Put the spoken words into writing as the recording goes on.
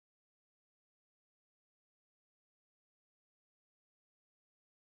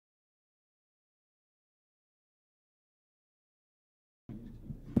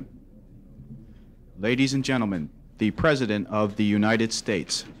ladies and gentlemen, the President of the United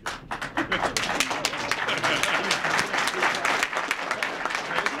States.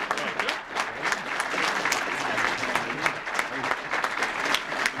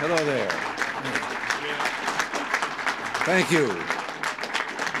 Hello there. Thank you.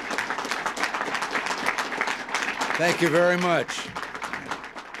 Thank you very much.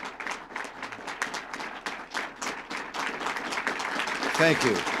 Thank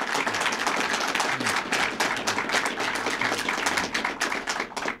you.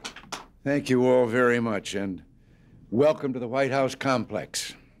 Thank you all very much, and welcome to the White House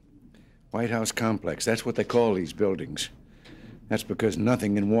complex. White House complex, that's what they call these buildings. That's because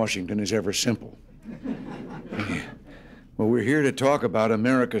nothing in Washington is ever simple. Well, we're here to talk about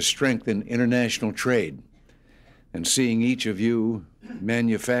America's strength in international trade and seeing each of you,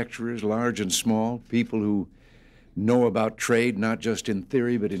 manufacturers, large and small, people who know about trade, not just in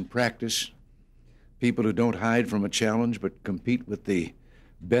theory, but in practice, people who don't hide from a challenge, but compete with the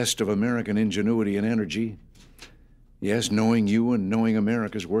best of American ingenuity and energy. Yes, knowing you and knowing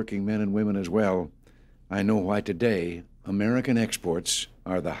America's working men and women as well, I know why today American exports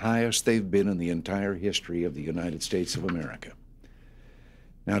are the highest they've been in the entire history of the United States of America.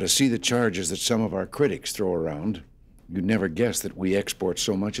 Now, to see the charges that some of our critics throw around, you'd never guess that we export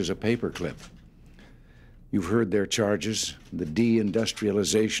so much as a paperclip. You've heard their charges: the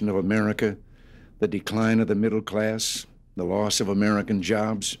deindustrialization of America, the decline of the middle class, the loss of American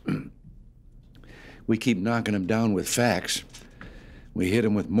jobs. We keep knocking them down with facts. We hit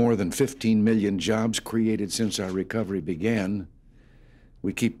them with more than 15 million jobs created since our recovery began.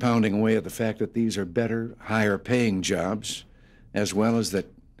 We keep pounding away at the fact that these are better, higher-paying jobs, as well as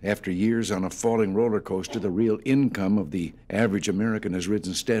that after years on a falling roller coaster, the real income of the average American has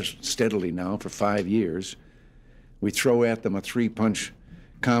risen steadily now for 5 years. We throw at them a three-punch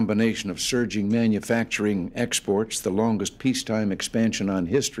combination of surging manufacturing exports, the longest peacetime expansion on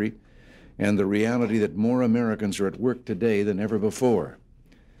history, and the reality that more Americans are at work today than ever before.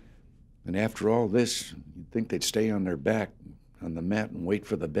 And after all this, you'd think they'd stay on their back on the mat and wait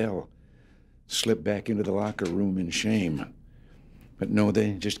for the bell, slip back into the locker room in shame. But no,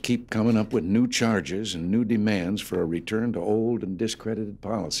 they just keep coming up with new charges and new demands for a return to old and discredited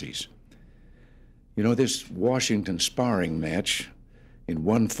policies. You know, this Washington sparring match, in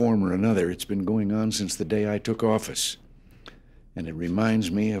one form or another, it's been going on since the day I took office. And it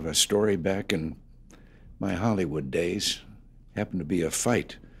reminds me of a story back in my Hollywood days. Happened to be a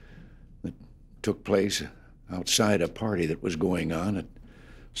fight that took place outside a party that was going on at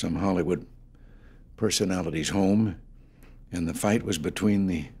some Hollywood personality's home. And the fight was between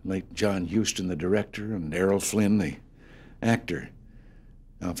the late John Huston, the director, and Errol Flynn, the actor.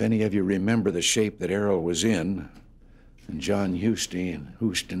 Now, if any of you remember the shape that Errol was in, and John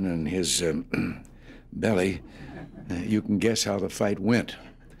Huston and his belly, you can guess how the fight went.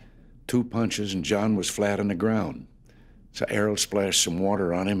 2 punches and John was flat on the ground. So Errol splashed some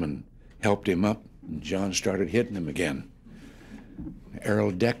water on him and helped him up, and John started hitting him again.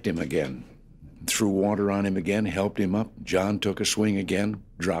 Errol decked him again, threw water on him again, helped him up. John took a swing again,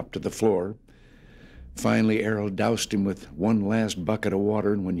 dropped to the floor. Finally, Errol doused him with one last bucket of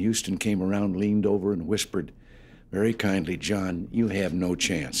water, and when Huston came around, leaned over and whispered very kindly, "John, you have no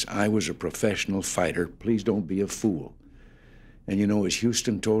chance. I was a professional fighter. Please don't be a fool." And you know, as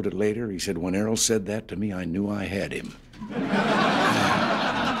Huston told it later, he said, "When Errol said that to me, I knew I had him."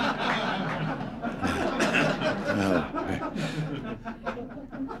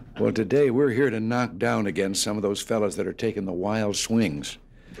 Well, today we're here to knock down again some of those fellas that are taking the wild swings.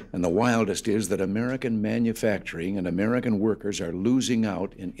 And the wildest is that American manufacturing and American workers are losing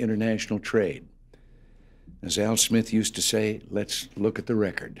out in international trade. As Al Smith used to say, let's look at the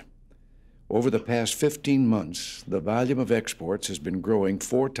record. Over the past 15 months, the volume of exports has been growing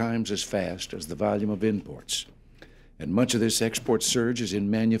 4 times as fast as the volume of imports. And much of this export surge is in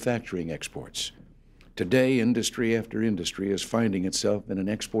manufacturing exports. Today, industry after industry is finding itself in an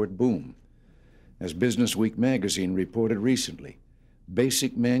export boom. As Business Week magazine reported recently,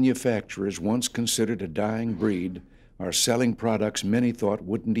 basic manufacturers, once considered a dying breed, are selling products many thought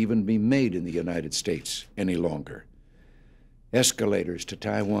wouldn't even be made in the United States any longer. Escalators to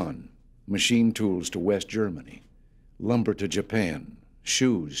Taiwan, machine tools to West Germany, lumber to Japan,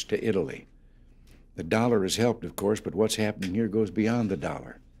 shoes to Italy. The dollar has helped, of course, but what's happening here goes beyond the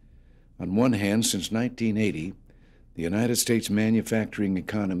dollar. On one hand, since 1980, the United States manufacturing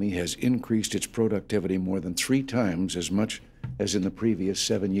economy has increased its productivity more than 3 times as much as in the previous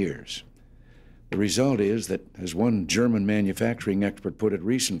 7 years. The result is that, as one German manufacturing expert put it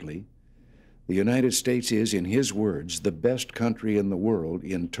recently, The United States is, in his words, the best country in the world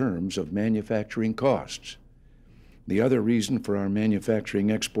in terms of manufacturing costs. The other reason for our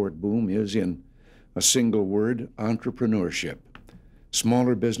manufacturing export boom is, in a single word, entrepreneurship.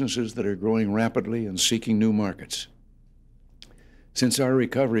 Smaller businesses that are growing rapidly and seeking new markets. Since our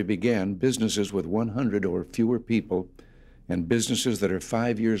recovery began, businesses with 100 or fewer people and businesses that are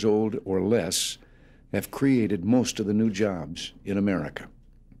 5 years old or less have created most of the new jobs in America.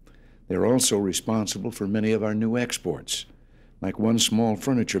 They're also responsible for many of our new exports, like one small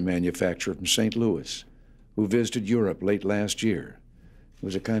furniture manufacturer from St. Louis who visited Europe late last year. It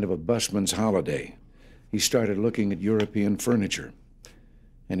was a kind of a busman's holiday. He started looking at European furniture,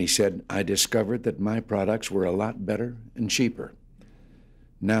 and he said, "I discovered that my products were a lot better and cheaper."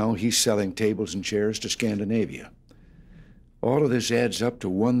 Now he's selling tables and chairs to Scandinavia. All of this adds up to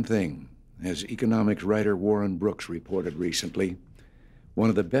one thing, as economics writer Warren Brooks reported recently. One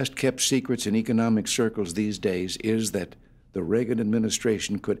of the best-kept secrets in economic circles these days is that the Reagan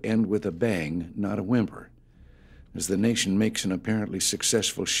administration could end with a bang, not a whimper, as the nation makes an apparently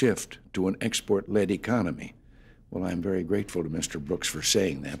successful shift to an export-led economy. Well, I'm very grateful to Mr. Brooks for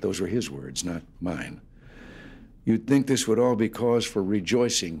saying that. Those were his words, not mine. You'd think this would all be cause for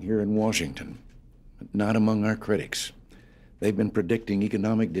rejoicing here in Washington, but not among our critics. They've been predicting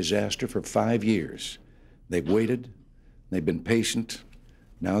economic disaster for 5 years. They've waited, they've been patient,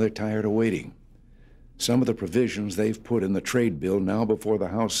 now they're tired of waiting. Some of the provisions they've put in the trade bill now before the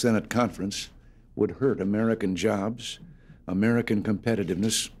House-Senate conference would hurt American jobs, American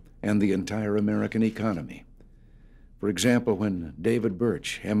competitiveness, and the entire American economy. For example, when David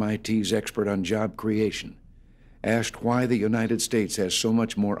Birch, MIT's expert on job creation, asked why the United States has so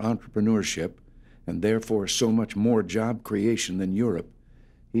much more entrepreneurship and therefore so much more job creation than Europe,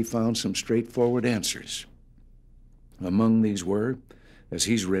 he found some straightforward answers. Among these were, as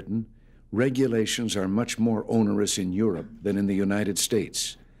he's written, regulations are much more onerous in Europe than in the United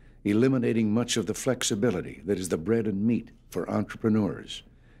States, eliminating much of the flexibility that is the bread and meat for entrepreneurs.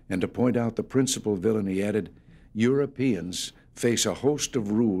 And to point out the principal villain, he added, Europeans face a host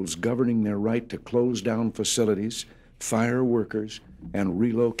of rules governing their right to close down facilities, fire workers, and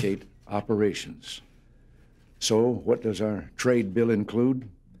relocate operations. So what does our trade bill include?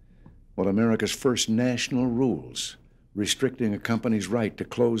 Well, America's first national rules restricting a company's right to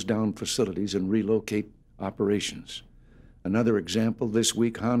close down facilities and relocate operations. Another example, this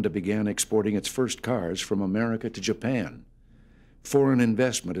week Honda began exporting its first cars from America to Japan. Foreign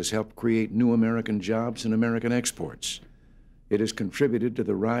investment has helped create new American jobs and American exports. It has contributed to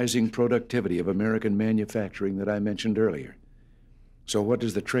the rising productivity of American manufacturing that I mentioned earlier. So what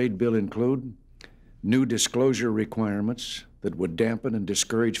does the trade bill include? New disclosure requirements that would dampen and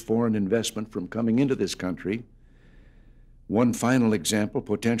discourage foreign investment from coming into this country. One final example,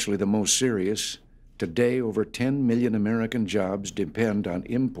 potentially the most serious, today over 10 million American jobs depend on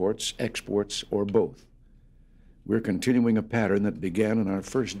imports, exports, or both. We're continuing a pattern that began in our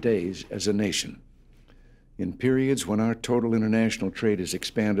first days as a nation. In periods when our total international trade has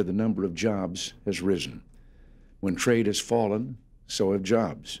expanded, the number of jobs has risen. When trade has fallen, so have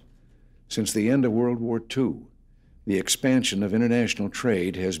jobs. Since the end of World War II, the expansion of international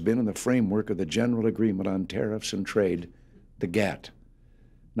trade has been in the framework of the General Agreement on Tariffs and Trade, the GATT.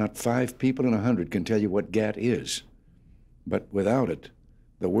 Not 5 people in 100 can tell you what GATT is, but without it,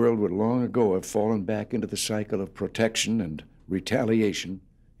 the world would long ago have fallen back into the cycle of protection and retaliation,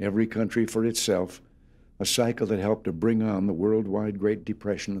 every country for itself, a cycle that helped to bring on the worldwide Great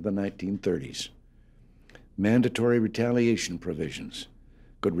Depression of the 1930s. Mandatory retaliation provisions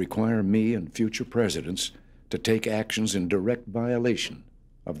could require me and future presidents to take actions in direct violation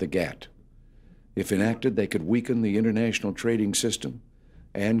of the GATT. If enacted, they could weaken the international trading system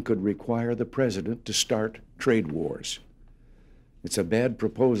and could require the president to start trade wars. It's a bad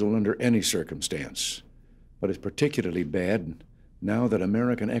proposal under any circumstance, but it's particularly bad now that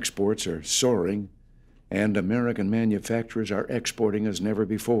American exports are soaring and American manufacturers are exporting as never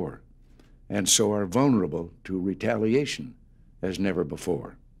before, and so are vulnerable to retaliation as never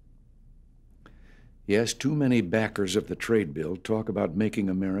before. Yes, too many backers of the trade bill talk about making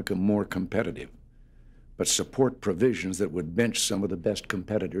America more competitive, but support provisions that would bench some of the best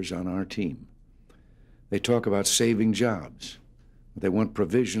competitors on our team. They talk about saving jobs. They want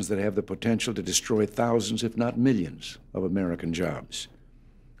provisions that have the potential to destroy thousands, if not millions, of American jobs.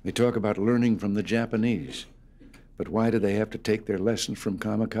 They talk about learning from the Japanese, but why do they have to take their lessons from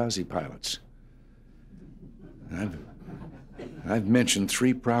kamikaze pilots? I've mentioned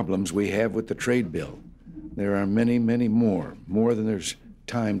 3 problems we have with the trade bill. There are many, many more than there's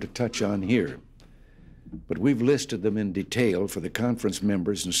time to touch on here. but we've listed them in detail for the conference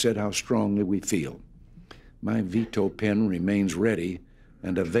members and said how strongly we feel. My veto pen remains ready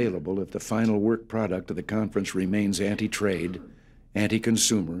and available if the final work product of the conference remains anti-trade,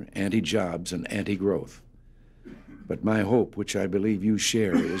 anti-consumer, anti-jobs, and anti-growth. But my hope, which I believe you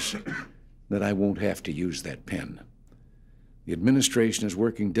share, is that I won't have to use that pen. The administration is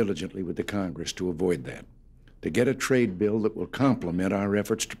working diligently with the Congress to avoid that, to get a trade bill that will complement our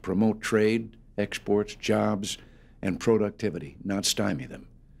efforts to promote trade, exports, jobs, and productivity, not stymie them.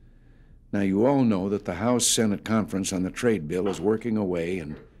 Now, you all know that the House-Senate conference on the trade bill is working away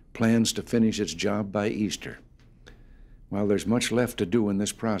and plans to finish its job by Easter. While there's much left to do in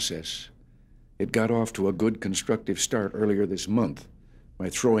this process, it got off to a good constructive start earlier this month by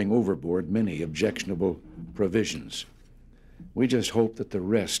throwing overboard many objectionable provisions. We just hope that the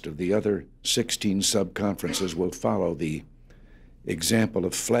rest of the other 16 sub-conferences will follow the example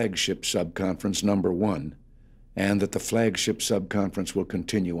of Flagship Subconference number 1, and that the Flagship Subconference will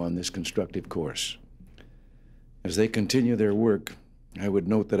continue on this constructive course. As they continue their work, I would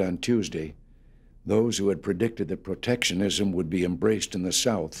note that on Tuesday, those who had predicted that protectionism would be embraced in the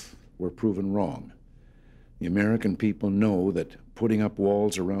South were proven wrong. The American people know that putting up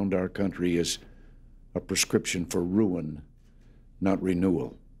walls around our country is a prescription for ruin, not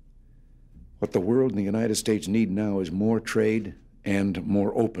renewal. What the world and the United States need now is more trade and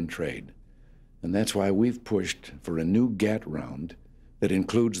more open trade. And that's why we've pushed for a new GATT round that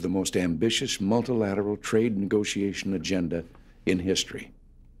includes the most ambitious multilateral trade negotiation agenda in history.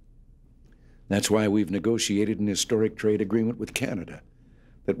 That's why we've negotiated an historic trade agreement with Canada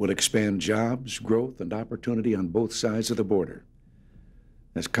that will expand jobs, growth, and opportunity on both sides of the border.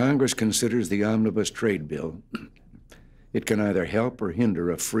 As Congress considers the omnibus trade bill, it can either help or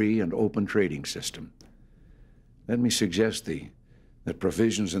hinder a free and open trading system. Let me suggest that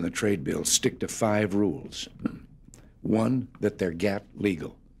provisions in the trade bill stick to 5 rules. 1, that they're GATT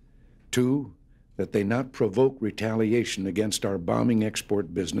legal. 2, that they not provoke retaliation against our bombing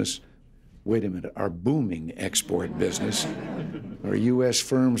export business, our booming export business, or U.S.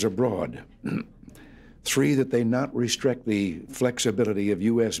 firms abroad. 3, that they not restrict the flexibility of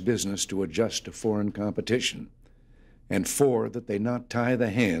U.S. business to adjust to foreign competition. And 4, that they not tie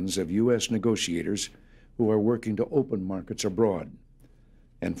the hands of U.S. negotiators who are working to open markets abroad.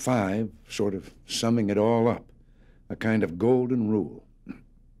 And 5, sort of summing it all up, a kind of golden rule.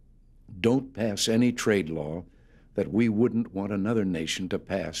 Don't pass any trade law that we wouldn't want another nation to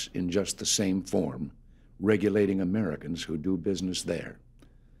pass in just the same form, regulating Americans who do business there.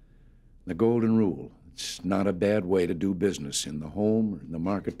 The golden rule, it's not a bad way to do business in the home or in the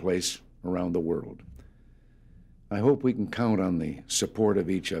marketplace around the world. I hope we can count on the support of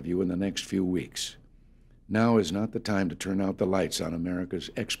each of you in the next few weeks. Now is not the time to turn out the lights on America's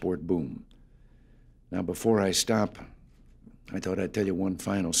export boom. Now, before I stop, I thought I'd tell you one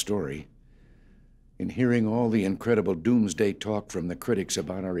final story. In hearing all the incredible doomsday talk from the critics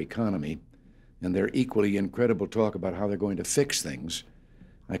about our economy, and their equally incredible talk about how they're going to fix things,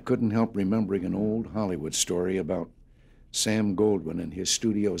 I couldn't help remembering an old Hollywood story about Sam Goldwyn and his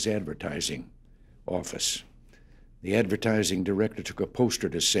studio's advertising office. The advertising director took a poster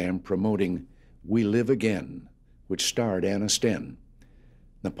to Sam promoting We Live Again, which starred Anna Sten.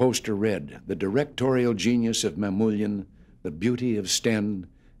 The poster read, "The directorial genius of Mamoulian, the beauty of Sten,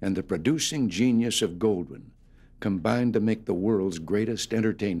 and the producing genius of Goldwyn combined to make the world's greatest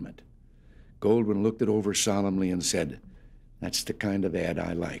entertainment." Goldwyn looked it over solemnly and said, "That's the kind of ad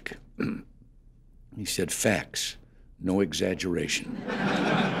I like." He said, "Facts, no exaggeration."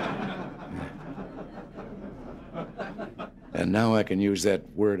 And now I can use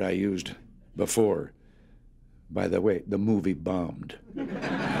that word I used before. By the way, the movie bombed.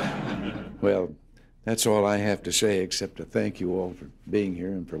 Well, that's all I have to say except to thank you all for being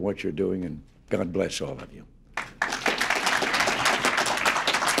here and for what you're doing, and God bless all of you.